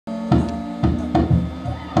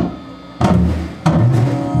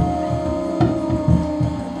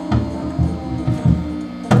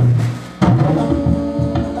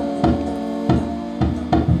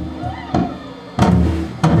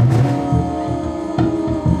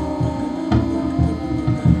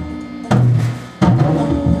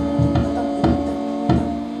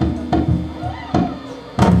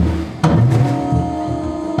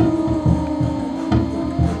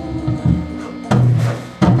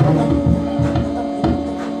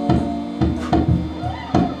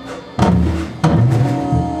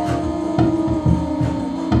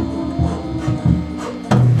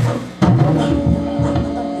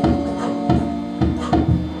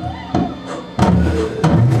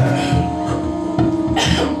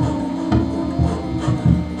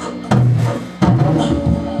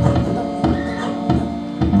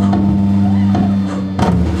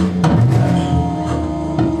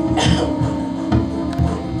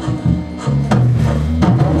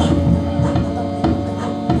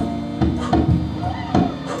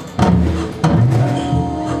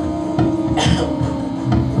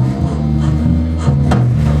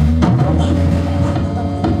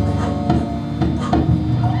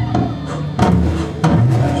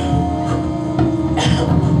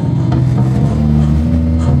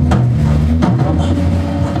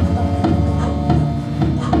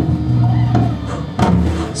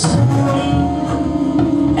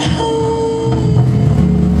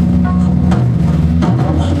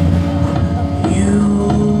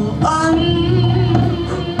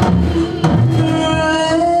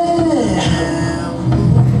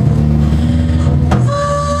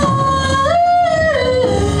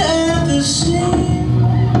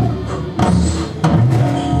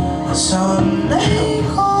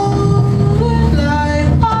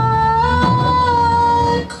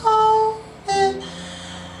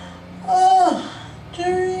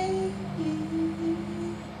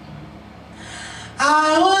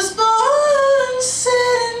I was born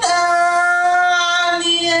sitting on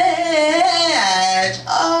the edge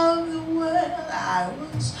of the world. I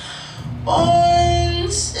was born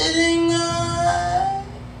sitting on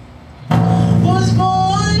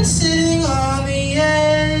the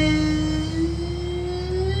edge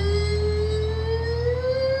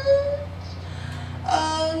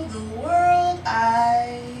of the world.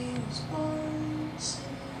 I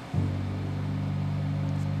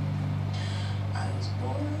was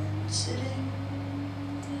born sitting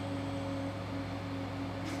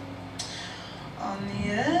on the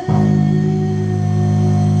edge.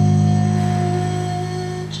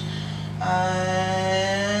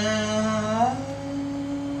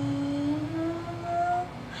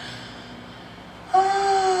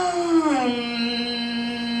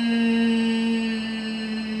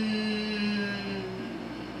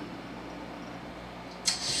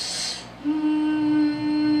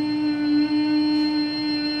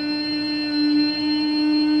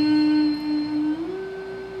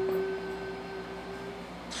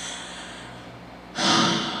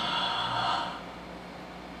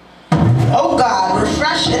 Oh God,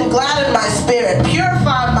 refresh and gladden my spirit,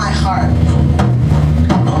 purify my heart,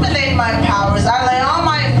 illuminate my powers. I lay all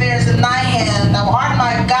my affairs in thy hand. Thou art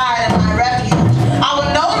my guide and my refuge. I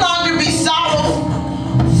will no longer be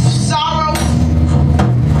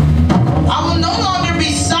I will no longer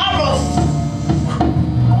be sorrowful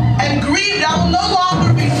and grieved. I will no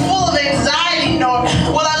longer be full of anxiety, nor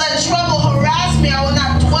will I let trouble harass me. I will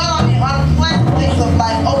not dwell on the unpleasant things of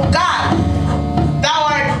life. Oh God, thou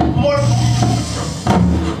art more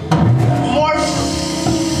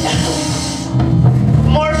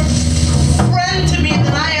friend to me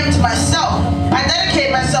than I am to myself. I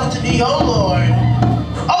dedicate myself to thee, O Lord.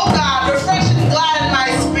 Oh God, refresh and gladden my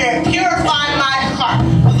spirit, purify my heart,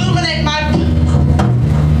 illuminate my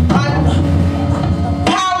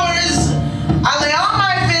powers. I lay all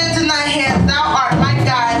my affairs in thy hands. Thou art my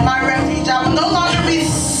guide, my refuge. I will no longer be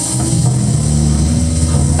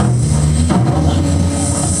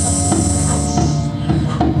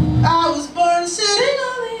I was born sitting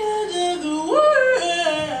on the edge of the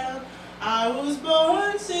world. I was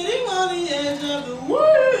born sitting on the edge of the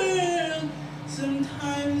world.